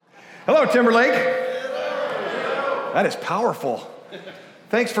Hello, Timberlake. That is powerful.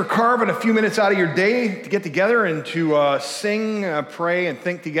 Thanks for carving a few minutes out of your day to get together and to sing, pray, and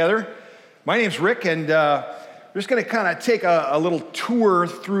think together. My name's Rick, and we're just going to kind of take a little tour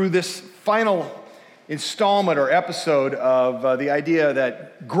through this final installment or episode of the idea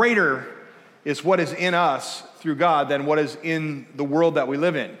that greater is what is in us through God than what is in the world that we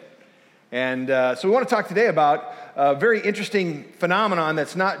live in. And so we want to talk today about a very interesting phenomenon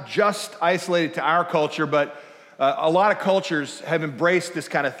that's not just isolated to our culture, but a lot of cultures have embraced this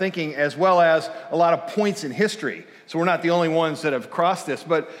kind of thinking, as well as a lot of points in history. So we're not the only ones that have crossed this.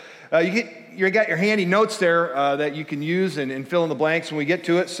 But you got your handy notes there that you can use and fill in the blanks when we get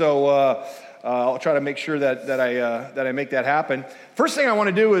to it. So I'll try to make sure that I make that happen. First thing I want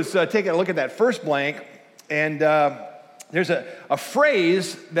to do is take a look at that first blank. And there's a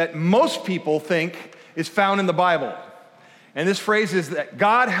phrase that most people think is found in the Bible. And this phrase is that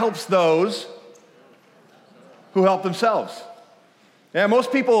God helps those who help themselves. Yeah,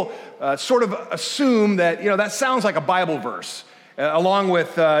 most people sort of assume that, that sounds like a Bible verse, along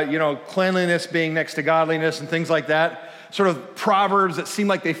with, cleanliness being next to godliness and things like that. Sort of proverbs that seem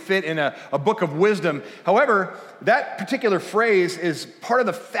like they fit in a book of wisdom. However, that particular phrase is part of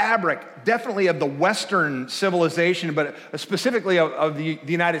the fabric, definitely of the Western civilization, but specifically of the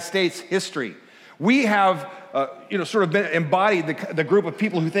United States history. We have, sort of been embodied the group of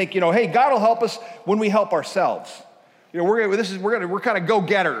people who think, hey, God will help us when we help ourselves. We're kind of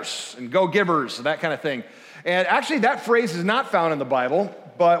go-getters and go-givers, that kind of thing. And actually, that phrase is not found in the Bible,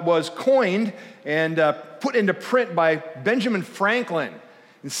 but was coined and put into print by Benjamin Franklin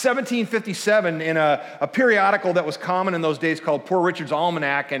in 1757 in a periodical that was common in those days called Poor Richard's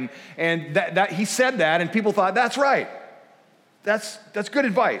Almanac, and that he said that, and people thought, that's right. That's good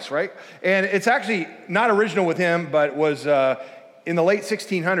advice, right? And it's actually not original with him, but was in the late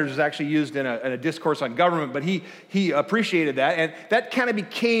 1600s, was actually used in a discourse on government, but he appreciated that, and that kind of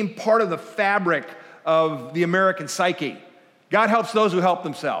became part of the fabric of the American psyche. God helps those who help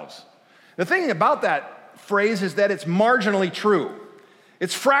themselves. The thing about that phrase is that it's marginally true.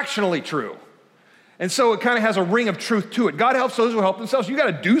 It's fractionally true. And so it kind of has a ring of truth to it. God helps those who help themselves. You got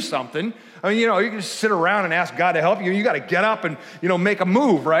to do something. I mean, you can just sit around and ask God to help you. You got to get up and, make a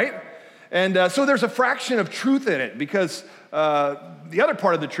move, right? And so there's a fraction of truth in it, because the other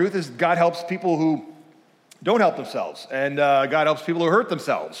part of the truth is God helps people who don't help themselves. And God helps people who hurt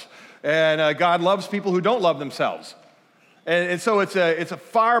themselves. And God loves people who don't love themselves. And so it's a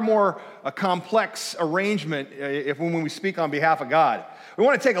far more complex arrangement when we speak on behalf of God. We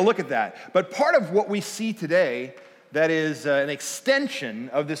want to take a look at that. But part of what we see today that is an extension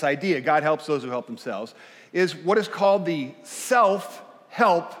of this idea, God helps those who help themselves, is what is called the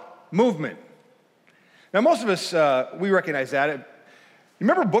self-help movement. Now, most of us, we recognize that. You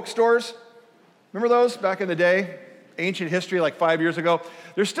remember bookstores? Remember those back in the day? Ancient history, like 5 years ago.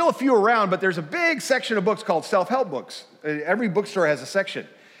 There's still a few around, but there's a big section of books called self-help books. Every bookstore has a section.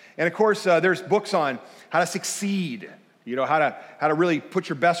 And of course, there's books on how to succeed, how to really put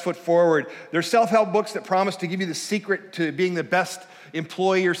your best foot forward. There's self-help books that promise to give you the secret to being the best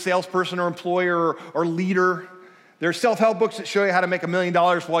employee or salesperson or employer or leader. There's self-help books that show you how to make $1 million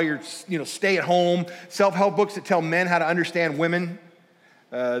while you're, stay at home. Self-help books that tell men how to understand women.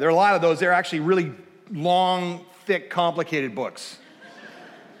 There are a lot of those. They're actually really long, thick, complicated books.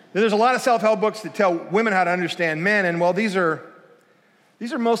 There's a lot of self-help books that tell women how to understand men, and well, these are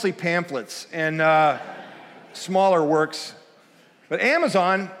mostly pamphlets and smaller works. But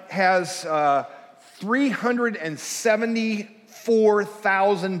Amazon has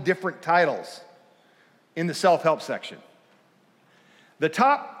 374,000 different titles in the self-help section. The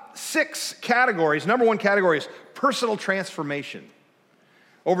top 6 categories, number 1 category is personal transformation.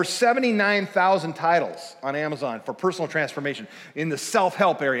 Over 79,000 titles on Amazon for personal transformation in the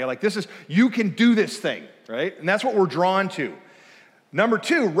self-help area. Like, this is, you can do this thing, right? And that's what we're drawn to. Number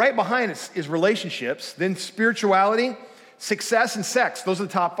 2, right behind us, is relationships, then spirituality, success, and sex. Those are the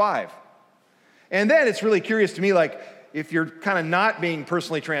top 5. And then it's really curious to me, like, if you're kind of not being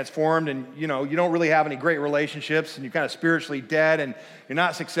personally transformed and, you don't really have any great relationships and you're kind of spiritually dead and you're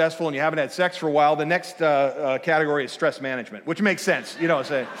not successful and you haven't had sex for a while, the next category is stress management, which makes sense,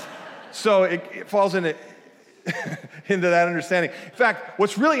 So it falls into that understanding. In fact,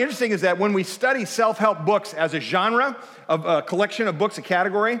 what's really interesting is that when we study self-help books as a genre, of a collection of books, a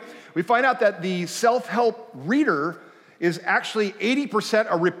category, we find out that the self-help reader is actually 80%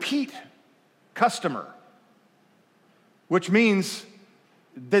 a repeat customer, which means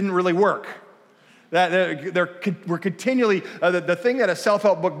it didn't really work. We're continually, the thing that a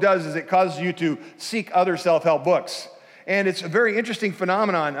self-help book does is it causes you to seek other self-help books. And it's a very interesting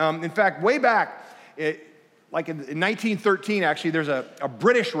phenomenon. In fact, way back, like in 1913, actually, there's a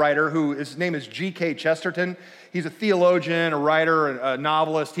British writer his name is G.K. Chesterton. He's a theologian, a writer, a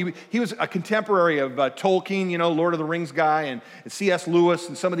novelist. He was a contemporary of Tolkien, Lord of the Rings guy, and C.S. Lewis,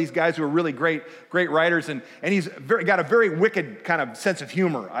 and some of these guys who are really great writers. And he's got a very wicked kind of sense of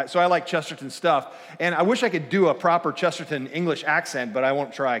humor. So I like Chesterton's stuff. And I wish I could do a proper Chesterton English accent, but I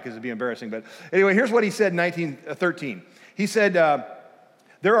won't try because it'd be embarrassing. But anyway, here's what he said in 1913. He said,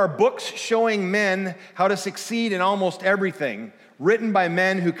 there are books showing men how to succeed in almost everything, written by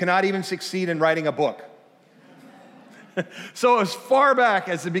men who cannot even succeed in writing a book. So as far back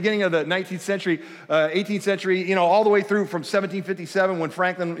as the beginning of the 19th century, 18th century, all the way through from 1757 when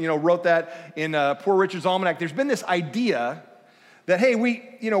Franklin, wrote that in Poor Richard's Almanac, there's been this idea that, hey,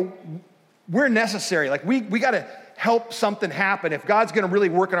 we're necessary. Like we got to help something happen. If God's going to really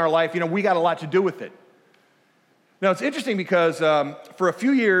work in our life, we got a lot to do with it. Now, it's interesting because for a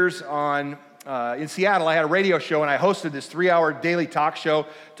few years in Seattle, I had a radio show, and I hosted this 3-hour daily talk show,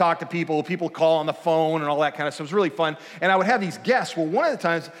 talk to people call on the phone and all that kind of stuff. It was really fun. And I would have these guests. Well, one of the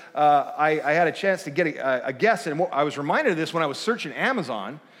times I had a chance to get a guest, and I was reminded of this when I was searching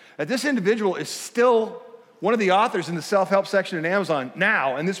Amazon, that this individual is still one of the authors in the self-help section in Amazon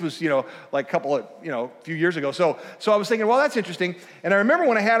now, and this was, like a few years ago. So I was thinking, well, that's interesting. And I remember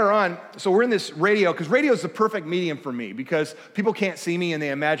when I had her on, so we're in this radio, because radio is the perfect medium for me, because people can't see me and they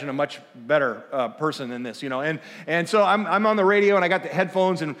imagine a much better person than this, And so I'm on the radio, and I got the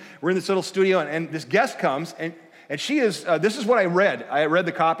headphones, and we're in this little studio, and this guest comes, and she is, this is what I read. I read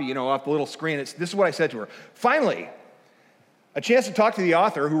the copy, off the little screen. This is what I said to her. Finally, a chance to talk to the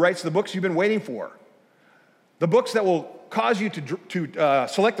author who writes the books you've been waiting for. The books that will cause you to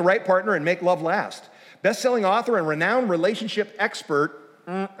select the right partner and make love last. Best-selling author and renowned relationship expert,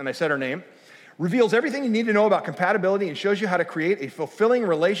 and I said her name, reveals everything you need to know about compatibility and shows you how to create a fulfilling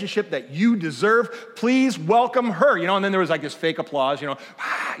relationship that you deserve. Please welcome her. And then there was like this fake applause,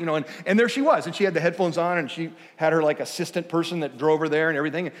 and there she was. And she had the headphones on, and she had her like assistant person that drove her there and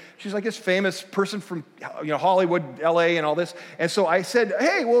everything. And she's like this famous person from Hollywood, LA, and all this. And so I said,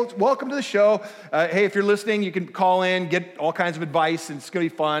 hey, well, welcome to the show. Hey, if you're listening, you can call in, get all kinds of advice, and it's going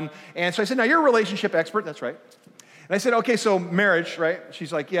to be fun. And so I said, now you're a relationship expert. That's right. And I said, okay, so marriage, right?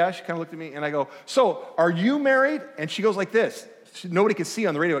 She's like, yeah. She kind of looked at me, and I go, so are you married? And she goes like this. Nobody could see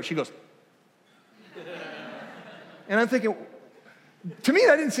on the radio, but she goes. And I'm thinking, to me,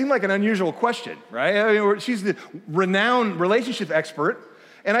 that didn't seem like an unusual question, right? I mean, she's the renowned relationship expert.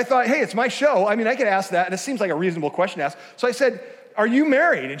 And I thought, hey, it's my show. I mean, I could ask that, and it seems like a reasonable question to ask. So I said, are you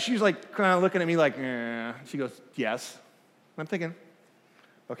married? And she's like kind of looking at me like, She goes, yes. And I'm thinking,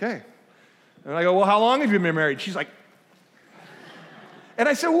 okay. And I go, well, how long have you been married? She's like, and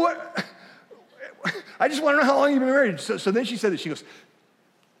I said, what? I just want to know how long you've been married. So then she said that, she goes,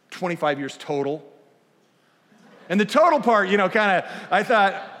 25 years total. And the total part, I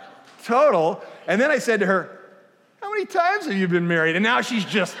thought, total. And then I said to her, how many times have you been married? And now she's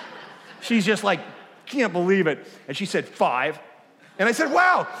just like, can't believe it. And she said, 5. And I said,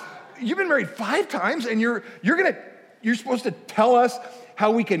 wow, you've been married 5 times, and you're supposed to tell us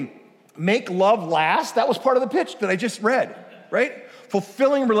how we can make love last? That was part of the pitch that I just read, right?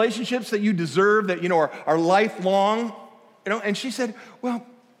 Fulfilling relationships that you deserve, that, are lifelong, And she said, well,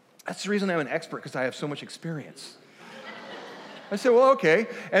 that's the reason I'm an expert, because I have so much experience. I said, well, okay.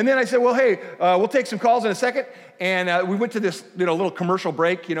 And then I said, well, hey, we'll take some calls in a second. And we went to this, little commercial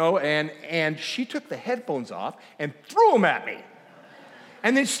break, and she took the headphones off and threw them at me.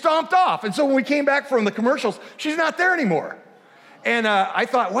 And then stomped off. And so when we came back from the commercials, she's not there anymore. And I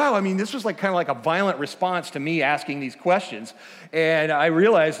thought, wow, this was kind of like a violent response to me asking these questions. And I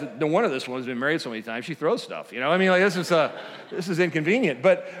realized that no wonder this woman's been married so many times. She throws stuff, this is inconvenient.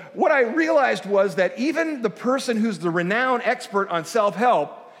 But what I realized was that even the person who's the renowned expert on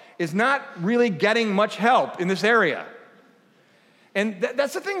self-help is not really getting much help in this area. And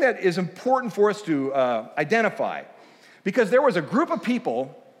that's the thing that is important for us to identify. Because there was a group of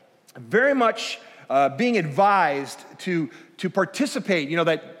people very much being advised to participate,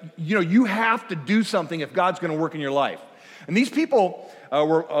 that you have to do something if God's going to work in your life. And these people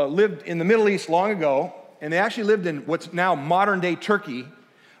lived in the Middle East long ago, and they actually lived in what's now modern-day Turkey.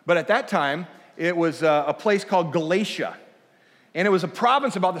 But at that time, it was a place called Galatia. And it was a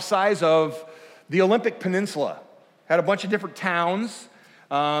province about the size of the Olympic Peninsula. Had a bunch of different towns,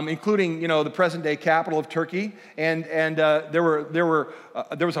 including, the present-day capital of Turkey. And there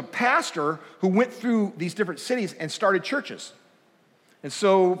was a pastor who went through these different cities and started churches. And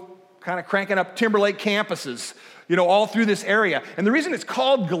so kind of cranking up Timberlake campuses, all through this area. And the reason it's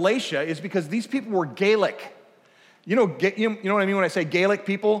called Galatia is because these people were Gaelic. You know what I mean when I say Gaelic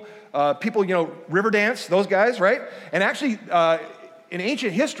people? People, river dance, those guys, right? And actually, in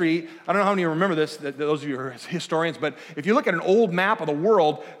ancient history, I don't know how many of you remember this, those of you who are historians, but if you look at an old map of the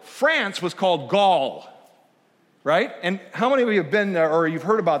world, France was called Gaul, right? And how many of you have been, or you've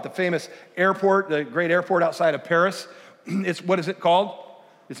heard about the famous airport, the great airport outside of Paris? What is it called?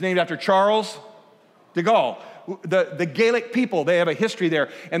 It's named after Charles de Gaulle. The Gaelic people, they have a history there.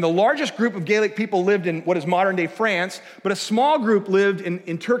 And the largest group of Gaelic people lived in what is modern-day France, but a small group lived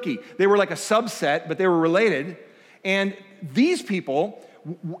in Turkey. They were like a subset, but they were related. And these people,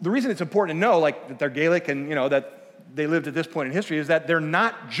 the reason it's important to know, like, that they're Gaelic and, that they lived at this point in history is that they're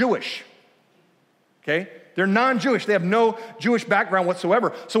not Jewish, okay? They're non-Jewish. They have no Jewish background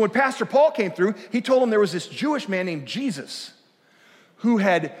whatsoever. So when Pastor Paul came through, he told them there was this Jewish man named Jesus who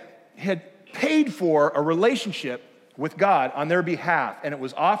had paid for a relationship with God on their behalf, and it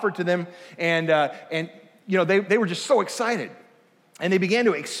was offered to them, and they were just so excited. And they began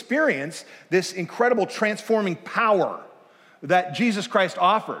to experience this incredible transforming power that Jesus Christ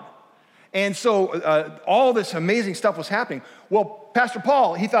offered. And so all this amazing stuff was happening. Well, Pastor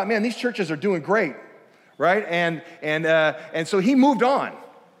Paul, he thought, man, these churches are doing great, right? And so he moved on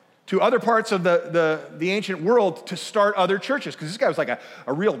to other parts of the ancient world to start other churches, because this guy was like a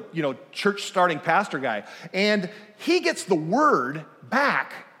real, church-starting pastor guy. And he gets the word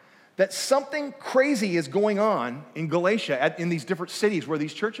back that something crazy is going on in Galatia, in these different cities where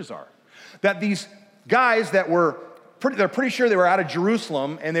these churches are. That these guys that they're pretty sure they were out of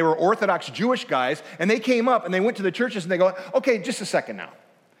Jerusalem, and they were Orthodox Jewish guys, and they came up and they went to the churches and they go, okay, just a second now.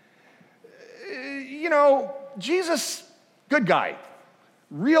 Jesus, good guy,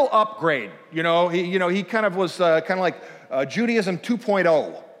 real upgrade. He kind of was kind of like Judaism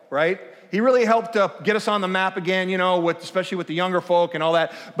 2.0, right? He really helped get us on the map again, especially with the younger folk and all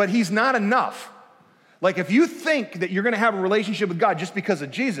that. But he's not enough. Like, if you think that you're going to have a relationship with God just because of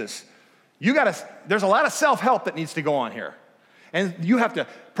Jesus, there's a lot of self-help that needs to go on here. And you have to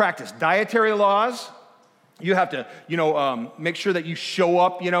practice dietary laws. You have to, make sure that you show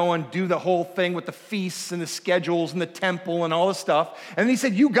up, and do the whole thing with the feasts and the schedules and the temple and all this stuff. And he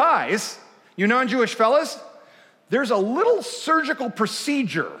said, you guys, you non-Jewish fellas, there's a little surgical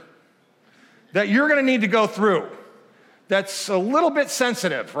procedure that you're going to need to go through that's a little bit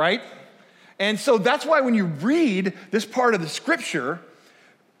sensitive, right? And so that's why when you read this part of the scripture,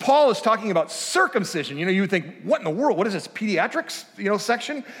 Paul is talking about circumcision. You would think, what in the world? What is this, pediatrics,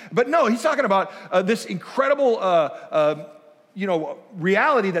 section? But no, he's talking about this incredible,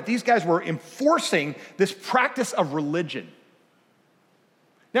 reality that these guys were enforcing this practice of religion.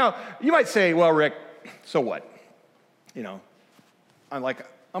 Now, you might say, well, Rick, so what?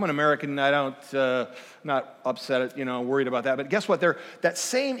 I'm an American, I don't, not upset, worried about that. But guess what? That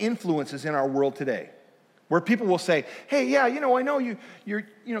same influence is in our world today, where people will say, hey, yeah, I know you're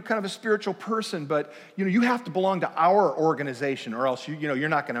kind of a spiritual person, but, you have to belong to our organization, or else, you're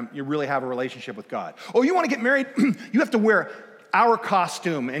not going to really have a relationship with God. Oh, you want to get married? You have to wear our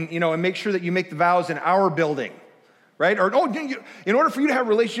costume and, and make sure that you make the vows in our building. Right? Or, in order for you to have a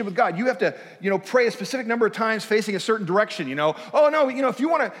relationship with God, you have to, pray a specific number of times facing a certain direction, Oh, no, if you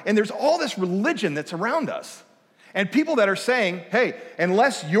want to, and there's all this religion that's around us. And people that are saying, hey,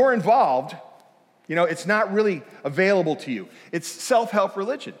 unless you're involved, it's not really available to you. It's self-help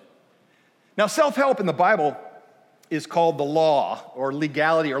religion. Now, self-help in the Bible is called the law or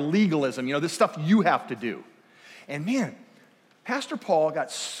legality or legalism, this stuff you have to do. And man, Pastor Paul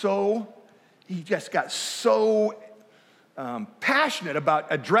got so passionate about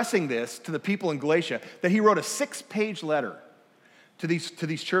addressing this to the people in Galatia that he wrote a 6-page letter to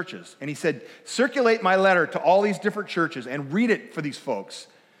these churches. And he said, circulate my letter to all these different churches and read it for these folks.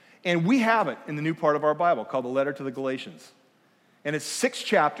 And we have it in the new part of our Bible called the Letter to the Galatians. And it's 6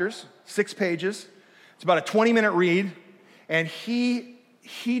 chapters, 6 pages. It's about a 20-minute read. And he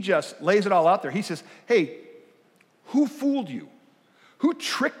just lays it all out there. He says, hey, who fooled you? Who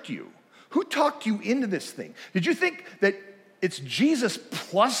tricked you? Who talked you into this thing? Did you think that it's Jesus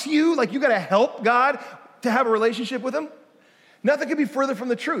plus you? Like you got to help God to have a relationship with him? Nothing could be further from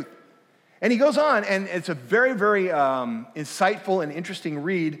the truth. And he goes on, and it's a very, very insightful and interesting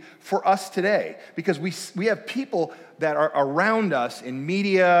read for us today, because we have people that are around us in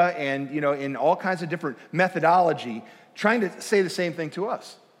media and in all kinds of different methodology trying to say the same thing to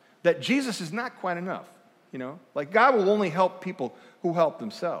us, that Jesus is not quite enough. Like God will only help people who help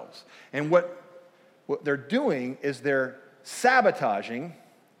themselves. And what they're doing is they're sabotaging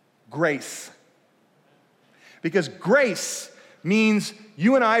grace. Because grace means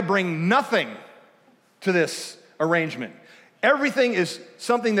you and I bring nothing to this arrangement. Everything is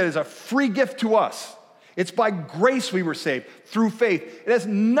something that is a free gift to us. It's by grace we were saved, through faith. It has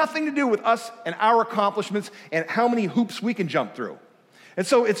nothing to do with us and our accomplishments and how many hoops we can jump through. And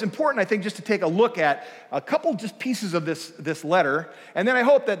so it's important, I think, just to take a look at a couple just pieces of this letter, and then I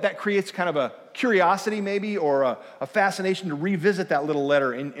hope that creates kind of a curiosity maybe or a fascination to revisit that little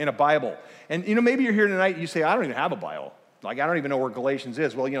letter in a Bible. And maybe you're here tonight and you say, I don't even have a Bible. Like, I don't even know where Galatians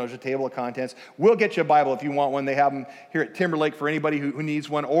is. Well, there's a table of contents. We'll get you a Bible if you want one. They have them here at Timberlake for anybody who needs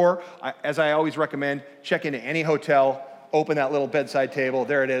one. Or, as I always recommend, check into any hotel, open that little bedside table.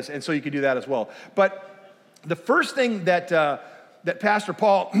 There it is. And so you can do that as well. But the first thing that Pastor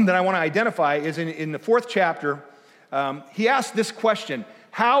Paul, that I want to identify is in the 4th chapter. He asked this question: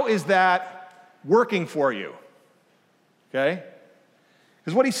 how is that working for you? Okay?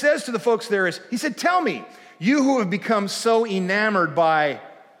 Because what he says to the folks there is, he said, tell me, you who have become so enamored by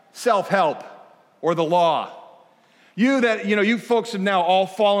self-help or the law, you folks have now all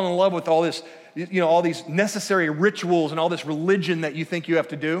fallen in love with all this, all these necessary rituals and all this religion that you think you have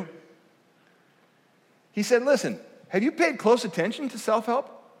to do. He said, listen, have you paid close attention to self-help?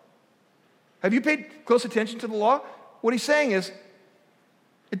 Have you paid close attention to the law? What he's saying is,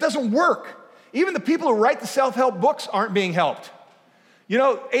 it doesn't work. Even the people who write the self-help books aren't being helped.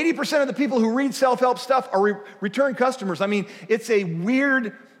 80% of the people who read self-help stuff are return customers. I mean, it's a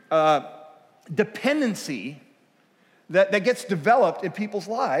weird dependency that gets developed in people's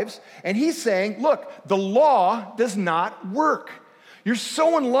lives. And he's saying, look, the law does not work. You're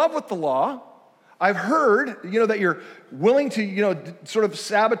so in love with the law. I've heard, that you're willing to, sort of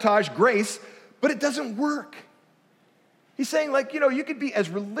sabotage grace, but it doesn't work. He's saying, you could be as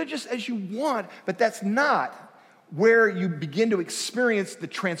religious as you want, but that's not where you begin to experience the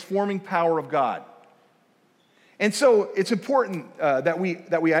transforming power of God. And so it's important that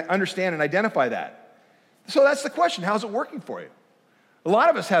we understand and identify that. So that's the question: how's it working for you? A lot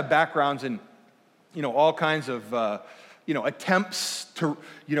of us have backgrounds in, all kinds of, attempts to,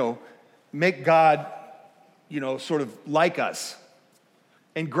 make God, sort of like us.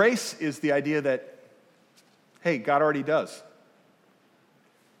 And grace is the idea that, hey, God already does.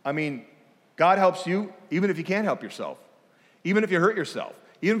 I mean, God helps you even if you can't help yourself, even if you hurt yourself,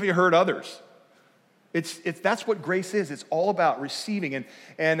 even if you hurt others. That's what grace is. It's all about receiving.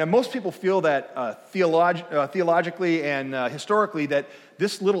 And most people feel that theologically and historically that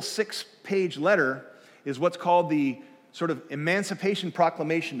this little 6-page letter is what's called the sort of Emancipation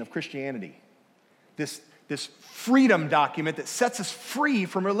Proclamation of Christianity. This freedom document that sets us free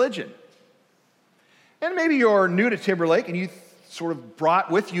from religion. And maybe you're new to Timberlake and you sort of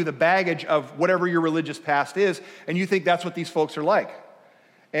brought with you the baggage of whatever your religious past is, and you think that's what these folks are like.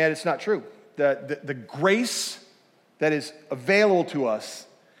 And it's not true. The grace that is available to us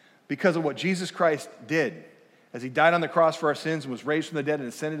because of what Jesus Christ did, as he died on the cross for our sins and was raised from the dead and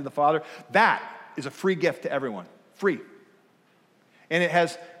ascended to the Father, that is a free gift to everyone. Free. And it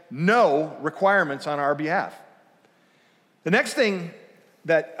has no requirements on our behalf. The next thing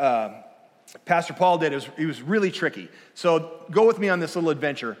that Pastor Paul did is he was really tricky. So go with me on this little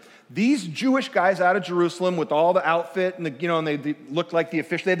adventure. These Jewish guys out of Jerusalem with all the outfit and and they looked like the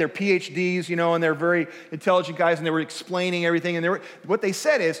official. They had their PhDs, and they're very intelligent guys, and they were explaining everything. And what they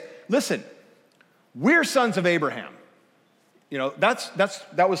said is, listen, we're sons of Abraham.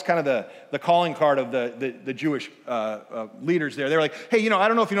 That was kind of the calling card of the Jewish leaders there. They're like, hey, I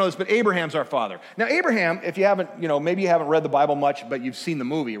don't know if you know this, but Abraham's our father. Now, Abraham, if you haven't, maybe you haven't read the Bible much, but you've seen the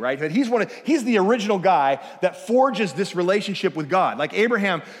movie, right? But he's the original guy that forges this relationship with God. Like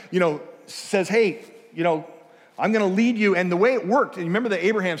Abraham, says, hey, I'm going to lead you. And the way it worked, and you remember the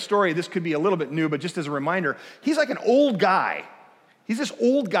Abraham story, this could be a little bit new, but just as a reminder, he's like an old guy. He's this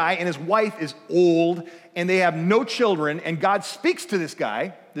old guy, and his wife is old, and they have no children, and God speaks to this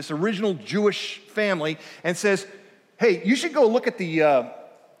guy, this original Jewish family, and says, hey, you should go look at the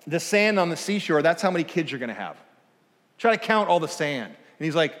sand on the seashore. That's how many kids you're going to have. Try to count all the sand. And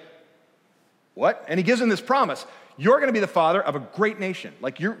he's like, what? And he gives him this promise. You're going to be the father of a great nation.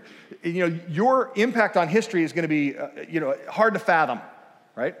 Like your impact on history is going to be, hard to fathom,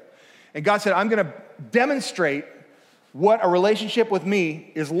 right? And God said, I'm going to demonstrate what a relationship with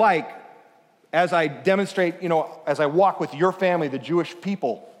me is like as I demonstrate, as I walk with your family, the Jewish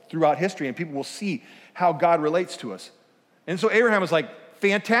people throughout history, and people will see how God relates to us. And so Abraham was like,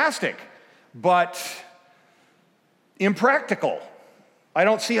 fantastic, but impractical. I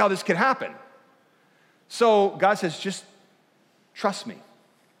don't see how this could happen. So God says, just trust me.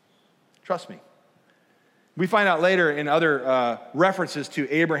 Trust me. We find out later in other references to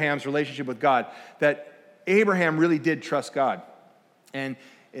Abraham's relationship with God that Abraham really did trust God. And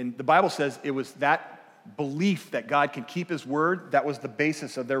the Bible says it was that belief that God can keep his word that was the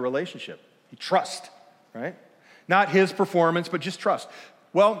basis of their relationship. He trust. right? Not his performance, but just trust.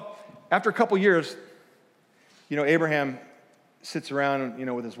 Well, after a couple years, Abraham sits around,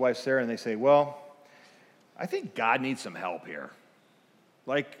 with his wife Sarah, and they say, well, I think God needs some help here.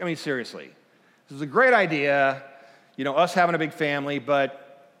 Seriously. This is a great idea, us having a big family,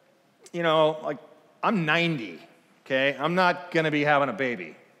 but, I'm 90, okay? I'm not going to be having a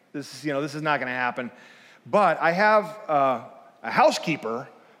baby. This is not going to happen. But I have a housekeeper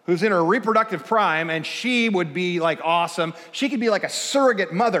who's in her reproductive prime, and she would be, awesome. She could be like a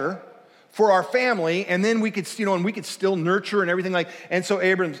surrogate mother for our family, and then we could, we could still nurture and everything and so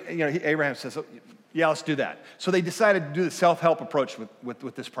Abraham says, yeah, let's do that. So they decided to do the self-help approach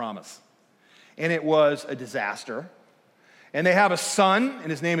with this promise. And it was a disaster. And they have a son,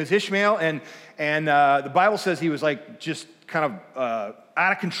 and his name is Ishmael, and the Bible says he was just kind of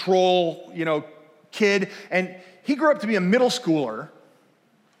out of control, kid. And he grew up to be a middle schooler,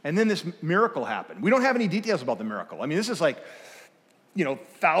 and then this miracle happened. We don't have any details about the miracle. This is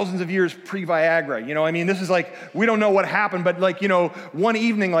thousands of years pre-Viagra, this is we don't know what happened, but one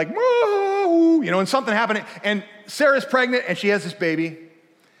evening, whoa, and something happened, and Sarah's pregnant, and she has this baby,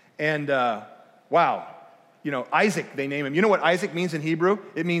 and wow, Isaac, they name him. You know what Isaac means in Hebrew?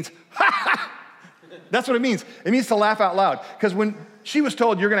 It means, ha ha! That's what it means. It means to laugh out loud, because when she was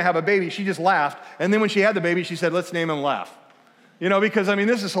told you're going to have a baby, she just laughed, and then when she had the baby, she said, let's name him Laugh. Because,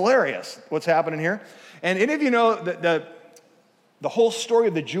 this is hilarious, what's happening here. And any of you know that the whole story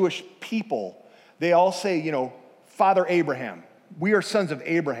of the Jewish people, they all say, Father Abraham. We are sons of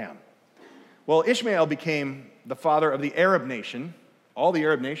Abraham. Well, Ishmael became the father of the Arab nation, all the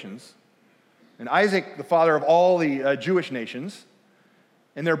Arab nations, and Isaac, the father of all the Jewish nations,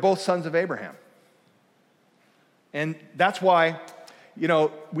 and they're both sons of Abraham. And that's why,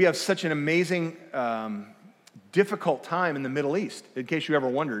 we have such an amazing, difficult time in the Middle East, in case you ever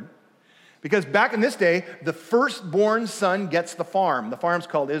wondered. Because back in this day, the firstborn son gets the farm. The farm's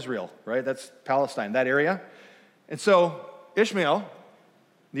called Israel, right? That's Palestine, that area. And so Ishmael,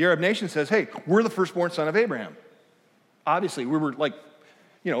 the Arab nation, says, hey, we're the firstborn son of Abraham. Obviously, we were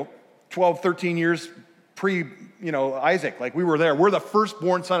 12, 13 years pre-Isaac. We were there. We're the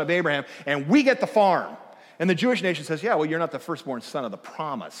firstborn son of Abraham, and we get the farm. And the Jewish nation says, yeah, well, you're not the firstborn son of the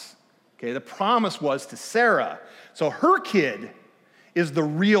promise. Okay, the promise was to Sarah. So her kid is the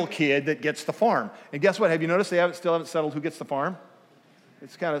real kid that gets the farm. And guess what? Have you noticed they still haven't settled who gets the farm?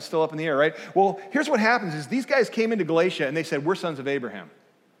 It's kind of still up in the air, right? Well, here's what happens is these guys came into Galatia and they said, we're sons of Abraham.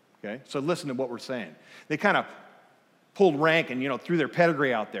 Okay, so listen to what we're saying. They kind of pulled rank and, threw their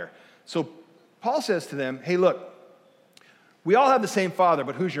pedigree out there. So Paul says to them, hey, look, we all have the same father,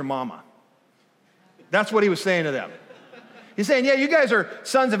 but who's your mama? That's what he was saying to them. He's saying, yeah, you guys are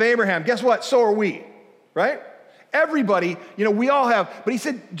sons of Abraham. Guess what? So are we, right? Everybody, we all have. But he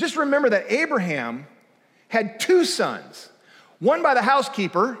said, just remember that Abraham had two sons. One by the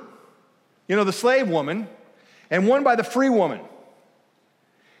housekeeper, the slave woman, and one by the free woman.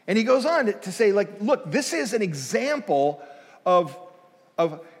 And he goes on to say, look, this is an example of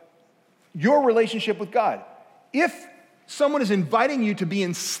your relationship with God. If someone is inviting you to be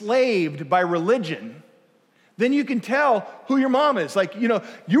enslaved by religion, then you can tell who your mom is.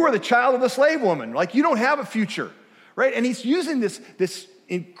 You are the child of the slave woman. You don't have a future, right? And he's using this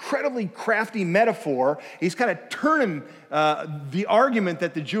incredibly crafty metaphor. He's kind of turning the argument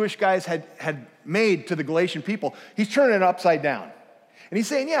that the Jewish guys had made to the Galatian people. He's turning it upside down. And he's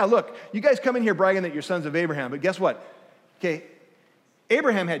saying, yeah, look, you guys come in here bragging that you're sons of Abraham, but guess what? Okay,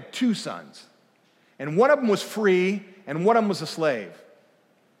 Abraham had two sons, and one of them was free, and one of them was a slave.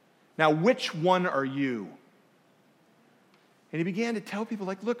 Now, which one are you? And he began to tell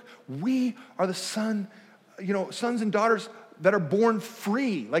people, look, we are the sons and daughters that are born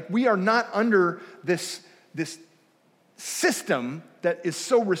free. We are not under this system that is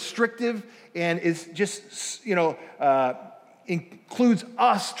so restrictive and is just, includes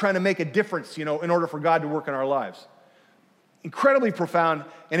us trying to make a difference, in order for God to work in our lives. Incredibly profound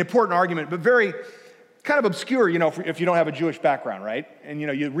and important argument, but very kind of obscure, if you don't have a Jewish background, right? And,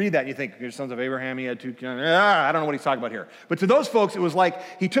 you read that and you think, you're sons of Abraham, he had two, I don't know what he's talking about here. But to those folks, it was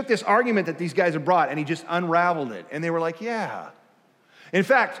he took this argument that these guys had brought and he just unraveled it. And they were like, yeah. In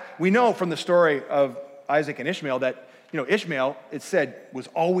fact, we know from the story of Isaac and Ishmael that, Ishmael, it said, was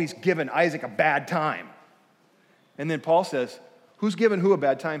always giving Isaac a bad time. And then Paul says, who's giving who a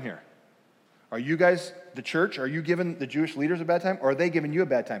bad time here? Are you guys, the church, are you giving the Jewish leaders a bad time? Or are they giving you a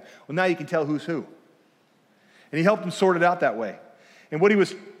bad time? Well, now you can tell who's who. And he helped them sort it out that way. And what he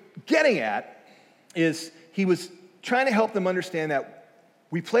was getting at is he was trying to help them understand that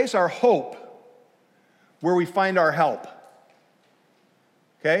we place our hope where we find our help.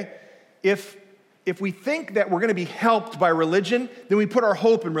 Okay? If if we think that we're going to be helped by religion, then we put our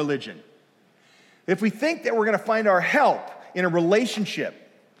hope in religion. If we think that we're going to find our help in a relationship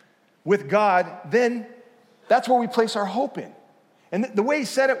with God, then that's where we place our hope in. And the way he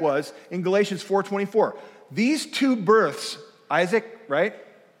said it was in Galatians 4:24. These two births, Isaac, right,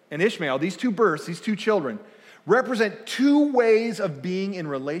 and Ishmael, these two births, these two children, represent two ways of being in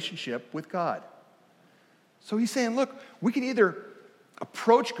relationship with God. So he's saying, look, we can either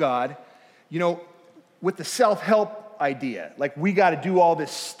approach God, with the self-help idea. Like we got to do all this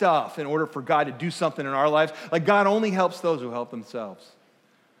stuff in order for God to do something in our lives. Like God only helps those who help themselves.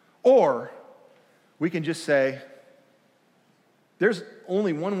 Or we can just say, there's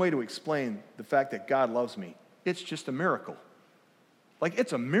only one way to explain the fact that God loves me. It's just a miracle. Like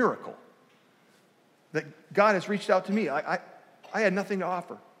it's a miracle that God has reached out to me. I had nothing to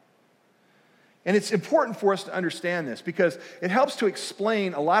offer. And it's important for us to understand this because it helps to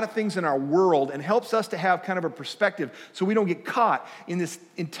explain a lot of things in our world and helps us to have kind of a perspective so we don't get caught in this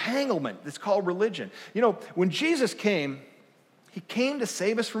entanglement that's called religion. When Jesus came, he came to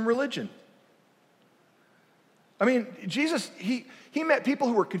save us from religion. I mean, Jesus, he met people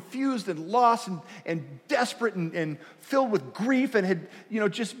who were confused and lost and desperate and filled with grief and had,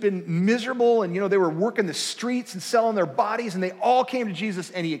 just been miserable and, they were working the streets and selling their bodies and they all came to Jesus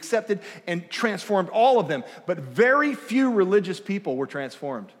and he accepted and transformed all of them. But very few religious people were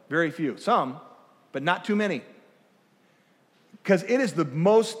transformed. Very few. Some, but not too many. Because it is the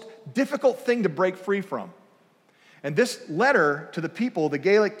most difficult thing to break free from. And this letter to the people, the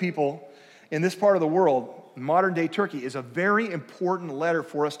Gaelic people in this part of the world, modern-day Turkey, is a very important letter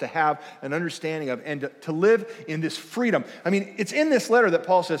for us to have an understanding of and to live in this freedom. I mean, it's in this letter that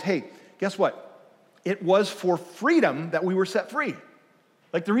Paul says, hey, guess what? It was for freedom that we were set free.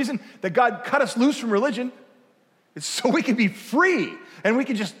 Like the reason that God cut us loose from religion is so we can be free and we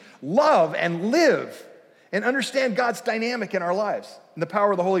can just love and live and understand God's dynamic in our lives and the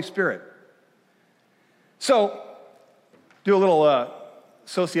power of the Holy Spirit. So, do a little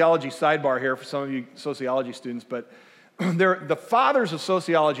sociology sidebar here for some of you sociology students, but the fathers of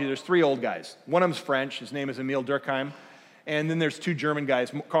sociology, there's three old guys. One of them's French, his name is Emile Durkheim, and then there's two German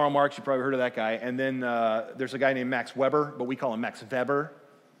guys, Karl Marx, you probably heard of that guy, and then there's a guy named Max Weber, but we call him Max Weber,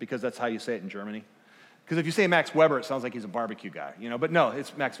 because that's how you say it in Germany. Because if you say Max Weber, it sounds like he's a barbecue guy, but no,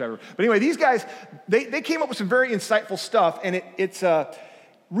 it's Max Weber. But anyway, these guys, they came up with some very insightful stuff, and it's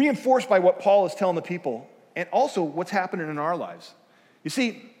reinforced by what Paul is telling the people, and also what's happening in our lives. You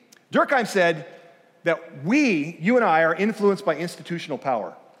see, Durkheim said that you and I, are influenced by institutional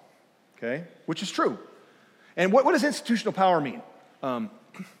power, okay? Which is true. And what does institutional power mean?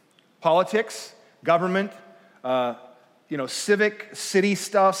 Politics, government, civic, city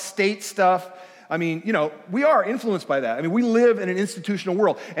stuff, state stuff. I mean, we are influenced by that. I mean, we live in an institutional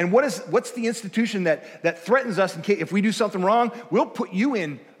world. And what's the institution that threatens us in case if we do something wrong? We'll put you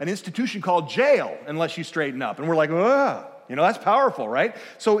in an institution called jail unless you straighten up. And we're like, ugh. That's powerful, right?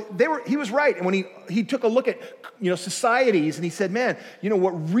 So he was right. And when he took a look at, societies and he said, man,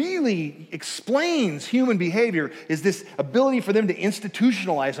 what really explains human behavior is this ability for them to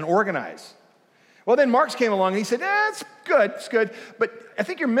institutionalize and organize. Well, then Marx came along and he said, it's good. But I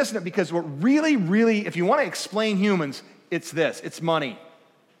think you're missing it because what really, really, if you want to explain humans, it's this, it's money.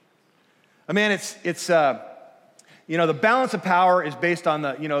 I mean, the balance of power is based on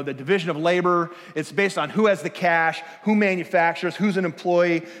the division of labor. It's based on who has the cash, who manufactures, who's an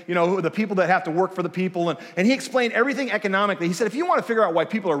employee, the people that have to work for the people. And he explained everything economically. He said, if you want to figure out why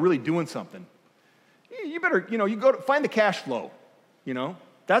people are really doing something, you better, you go to find the cash flow,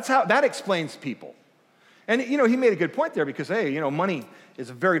 That's how, that explains people. And, he made a good point there because, hey, money is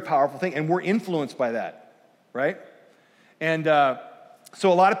a very powerful thing and we're influenced by that, right? And, so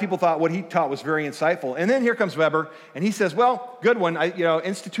a lot of people thought what he taught was very insightful. And then here comes Weber, and he says, well, good one.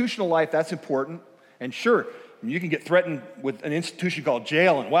 Institutional life, that's important. And sure, you can get threatened with an institution called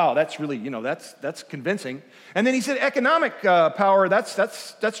jail, and wow, that's really, that's convincing. And then he said economic power,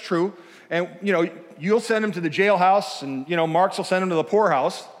 that's true. And, you'll send him to the jailhouse, and, Marx will send him to the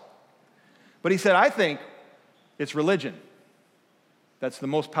poorhouse. But he said, I think it's religion. That's the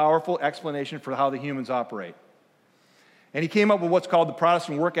most powerful explanation for how the humans operate. And he came up with what's called the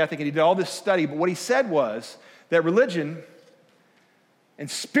Protestant work ethic, and he did all this study. But what he said was that religion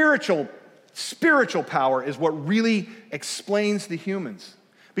and spiritual power is what really explains the humans.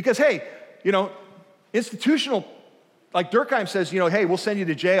 Because, hey, institutional, like Durkheim says, hey, we'll send you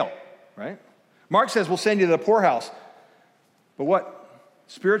to jail, right? Marx says, we'll send you to the poorhouse. But what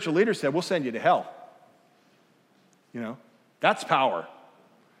spiritual leaders said, we'll send you to hell. That's power.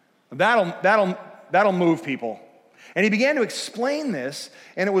 That'll move people. And he began to explain this,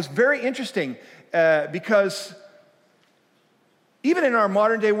 and it was very interesting. because even in our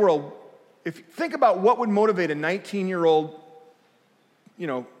modern day world, if you think about what would motivate a 19-year-old,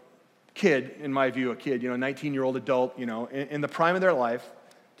 kid, in my view, 19-year-old adult, in the prime of their life,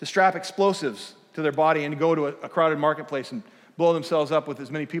 to strap explosives to their body and to go to a crowded marketplace and blow themselves up with as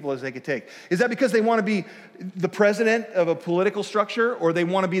many people as they could take. Is that because they want to be the president of a political structure, or they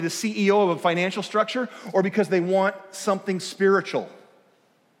want to be the CEO of a financial structure, or because they want something spiritual?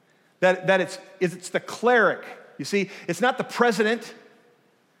 That it's the cleric. You see, it's not the president,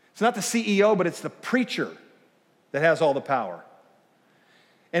 it's not the CEO, but it's the preacher that has all the power.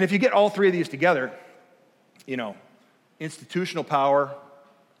 And if you get all three of these together, institutional power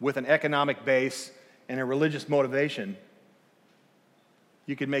with an economic base and a religious motivation,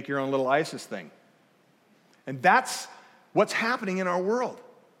 you could make your own little ISIS thing. And that's what's happening in our world.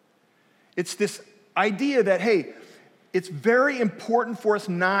 It's this idea that, hey, it's very important for us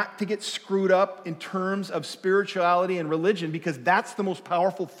not to get screwed up in terms of spirituality and religion, because that's the most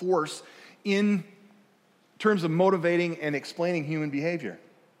powerful force in terms of motivating and explaining human behavior.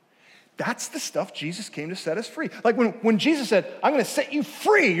 That's the stuff Jesus came to set us free. Like when Jesus said, I'm going to set you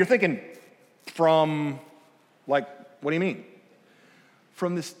free, you're thinking, from, what do you mean?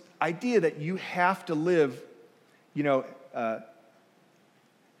 From this idea that you have to live,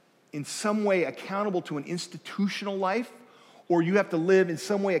 in some way accountable to an institutional life, or you have to live in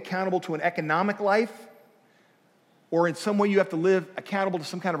some way accountable to an economic life, or in some way you have to live accountable to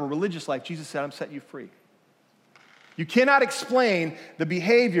some kind of a religious life. Jesus said, I'm setting you free. You cannot explain the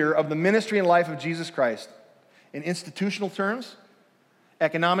behavior of the ministry and life of Jesus Christ in institutional terms,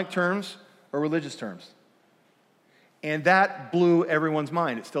 economic terms, or religious terms. And that blew everyone's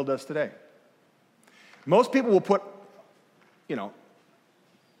mind. It still does today. Most people will put,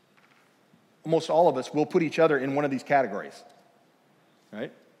 almost all of us will put each other in one of these categories,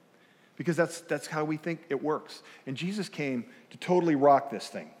 right? Because that's how we think it works. And Jesus came to totally rock this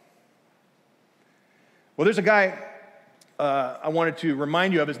thing. Well, there's a guy I wanted to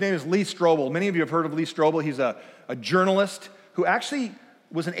remind you of. His name is Lee Strobel. Many of you have heard of Lee Strobel. He's a journalist who actually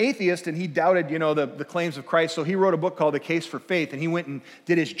was an atheist, and he doubted, the claims of Christ. So he wrote a book called The Case for Faith, and he went and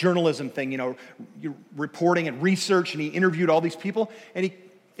did his journalism thing, reporting and research, and he interviewed all these people, and he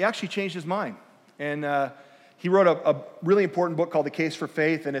actually changed his mind. And he wrote a really important book called The Case for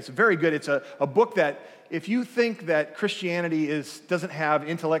Faith, and it's very good. It's a book that, if you think that Christianity doesn't have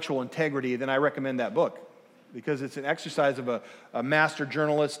intellectual integrity, then I recommend that book, because it's an exercise of a master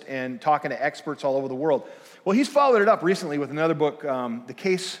journalist and talking to experts all over the world. Well, he's followed it up recently with another book, The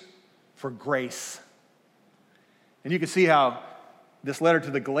Case for Grace. And you can see how this letter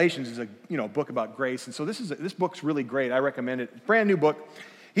to the Galatians is a book about grace. And so this book's really great. I recommend it. Brand new book.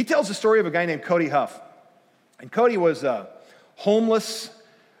 He tells the story of a guy named Cody Huff. And Cody was a homeless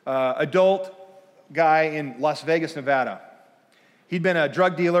adult guy in Las Vegas, Nevada. He'd been a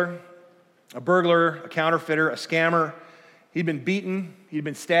drug dealer, a burglar, a counterfeiter, a scammer. He'd been beaten, he'd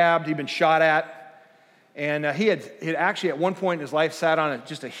been stabbed, he'd been shot at. And he had actually at one point in his life sat on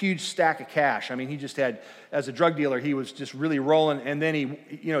just a huge stack of cash. I mean, he just had, as a drug dealer, he was just really rolling, and then he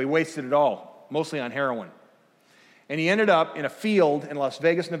wasted it all, mostly on heroin. And he ended up in a field in Las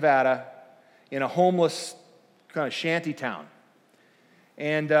Vegas, Nevada, in a homeless kind of shanty town.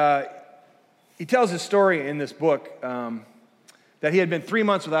 And he tells his story in this book that he had been 3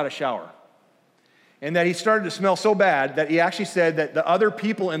 months without a shower. And that he started to smell so bad that he actually said that the other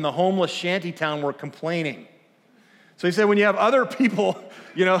people in the homeless shanty town were complaining. So he said, when you have other people,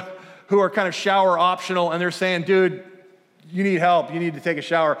 who are kind of shower optional, and they're saying, dude, you need help, you need to take a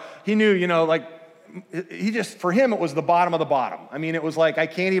shower. He knew, for him, it was the bottom of the bottom. I mean, it was like,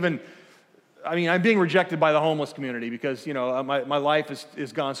 I'm being rejected by the homeless community because, my life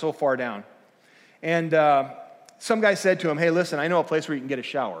is gone so far down. And some guy said to him, hey, listen, I know a place where you can get a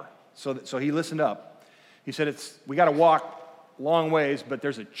shower. So he listened up. He said, we got to walk long ways, but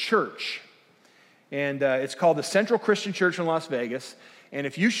there's a church. And it's called the Central Christian Church in Las Vegas. And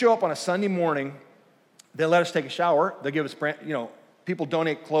if you show up on a Sunday morning, they'll let us take a shower. They'll give us people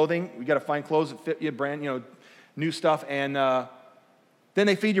donate clothing. We got to find clothes that fit you, brand, new stuff. And then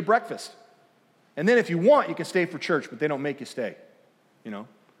they feed you breakfast. And then if you want, you can stay for church, but they don't make you stay, And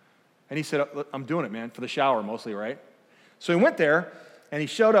he said, I'm doing it, man, for the shower mostly, right? So he went there. And he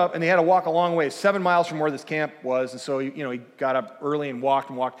showed up, and they had to walk a long way, 7 miles from where this camp was. And so, he got up early and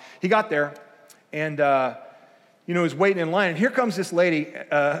walked. He got there, and, he was waiting in line. And here comes this lady.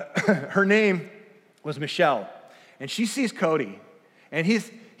 Her name was Michelle. And she sees Cody. And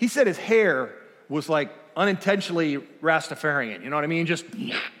he said his hair was like unintentionally Rastafarian. You know what I mean? Just,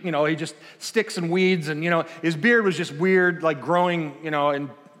 he just sticks and weeds. And, his beard was just weird, like growing, in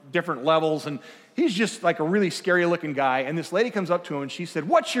different levels. And He's just like a really scary looking guy. And this lady comes up to him and she said,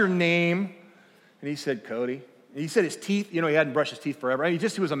 "What's your name?" And he said, "Cody." And he said his teeth, he hadn't brushed his teeth forever. He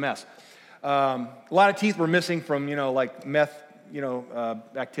was a mess. A lot of teeth were missing from, like meth,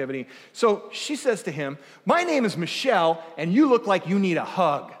 activity. So she says to him, "My name is Michelle, and you look like you need a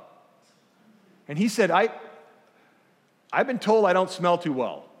hug." And he said, I've been told I don't smell too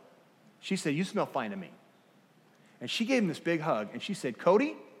well. She said, "You smell fine to me." And she gave him this big hug, and she said,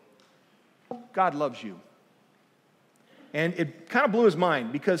 "Cody, God loves you." And it kind of blew his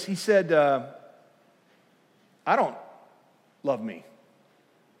mind because he said, "I don't love me.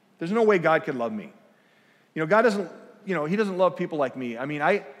 There's no way God could love me. God doesn't, he doesn't love people like me. I mean,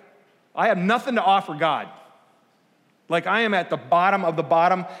 I have nothing to offer God. Like I am at the bottom of the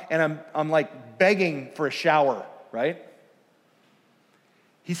bottom, and I'm like begging for a shower, right?"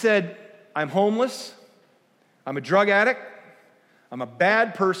 He said, "I'm homeless, I'm a drug addict, I'm a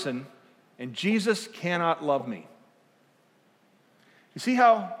bad person, and Jesus cannot love me." You see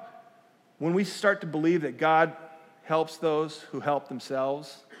how when we start to believe that God helps those who help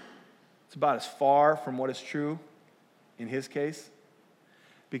themselves, it's about as far from what is true in his case?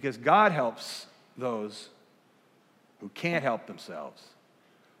 Because God helps those who can't help themselves,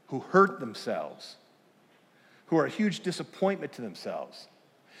 who hurt themselves, who are a huge disappointment to themselves.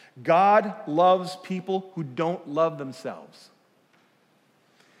 God loves people who don't love themselves.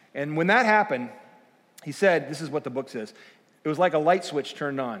 And when that happened, he said, this is what the book says, it was like a light switch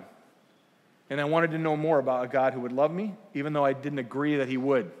turned on. And I wanted to know more about a God who would love me, even though I didn't agree that he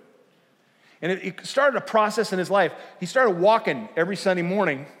would. And it started a process in his life. He started walking every Sunday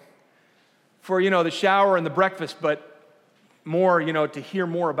morning for, the shower and the breakfast, but more, to hear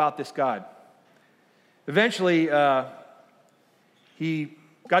more about this God. Eventually, he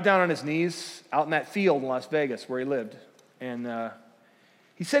got down on his knees out in that field in Las Vegas where he lived. And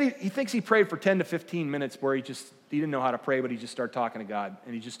he said he thinks he prayed for 10 to 15 minutes where he didn't know how to pray, but he just started talking to God.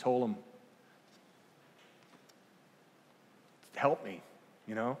 And he just told him, "Help me,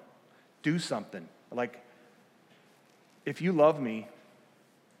 do something. Like, if you love me,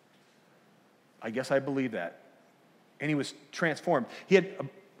 I guess I believe that." And he was transformed. He had a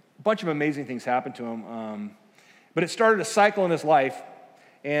bunch of amazing things happen to him. But it started a cycle in his life.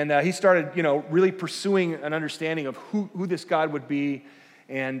 And he started, really pursuing an understanding of who this God would be.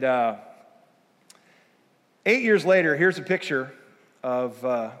 And 8 years later, here's a picture of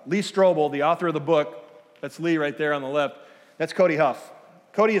Lee Strobel, the author of the book. That's Lee right there on the left. That's Cody Huff.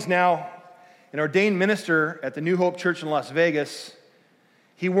 Cody is now an ordained minister at the New Hope Church in Las Vegas.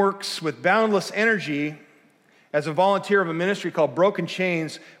 He works with boundless energy as a volunteer of a ministry called Broken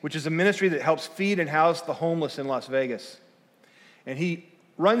Chains, which is a ministry that helps feed and house the homeless in Las Vegas. And he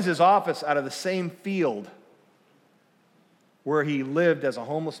runs his office out of the same field where he lived as a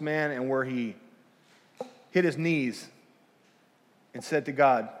homeless man and where he hit his knees and said to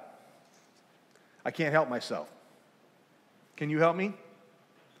God, "I can't help myself. Can you help me?"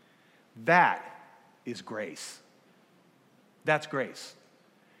 That is grace. That's grace.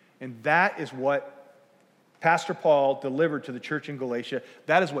 And that is what Pastor Paul delivered to the church in Galatia.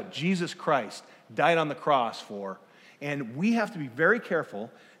 That is what Jesus Christ died on the cross for. And we have to be very careful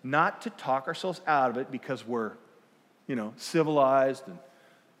not to talk ourselves out of it because we're, civilized and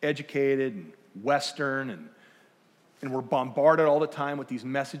educated and Western and we're bombarded all the time with these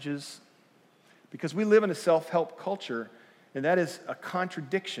messages. Because we live in a self-help culture, and that is a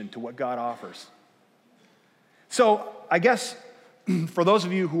contradiction to what God offers. So I guess for those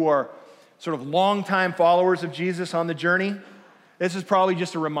of you who are sort of longtime followers of Jesus on the journey, this is probably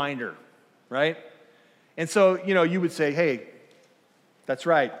just a reminder, right? And so, you would say, "Hey, that's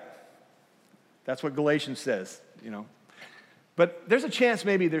right. That's what Galatians says, But there's a chance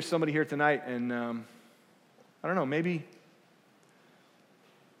maybe there's somebody here tonight, and I don't know, maybe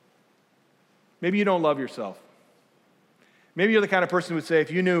you don't love yourself. Maybe you're the kind of person who would say, if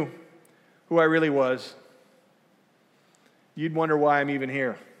you knew who I really was, you'd wonder why I'm even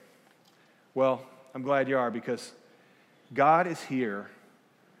here. Well, I'm glad you are, because God is here,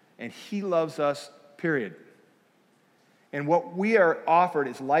 and he loves us, period. And what we are offered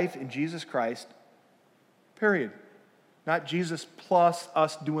is life in Jesus Christ, period. Not Jesus plus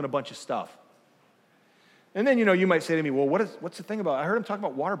us doing a bunch of stuff. And then, you might say to me, well, what's the thing about, I heard him talk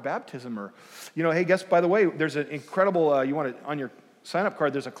about water baptism, or, hey, guess, by the way, there's an incredible, on your sign-up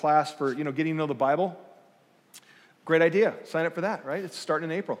card, there's a class for, getting to know the Bible. Great idea. Sign up for that, right? It's starting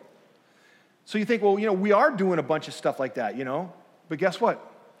in April. So you think, well, we are doing a bunch of stuff like that, But guess what?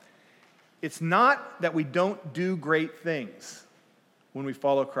 It's not that we don't do great things when we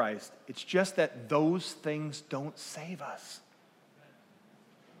follow Christ. It's just that those things don't save us.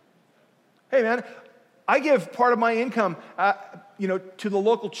 Hey, man, I give part of my income, to the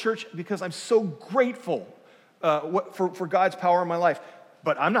local church because I'm so grateful for God's power in my life.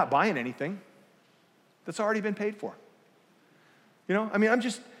 But I'm not buying anything. That's already been paid for.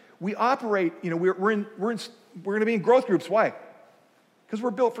 We operate, we're going to be in growth groups. Why? Because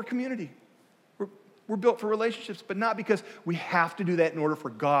we're built for community. We're built for relationships, but not because we have to do that in order for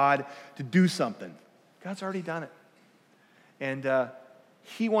God to do something. God's already done it. And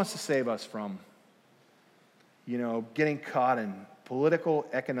he wants to save us from, getting caught in political,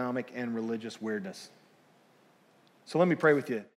 economic, and religious weirdness. So let me pray with you.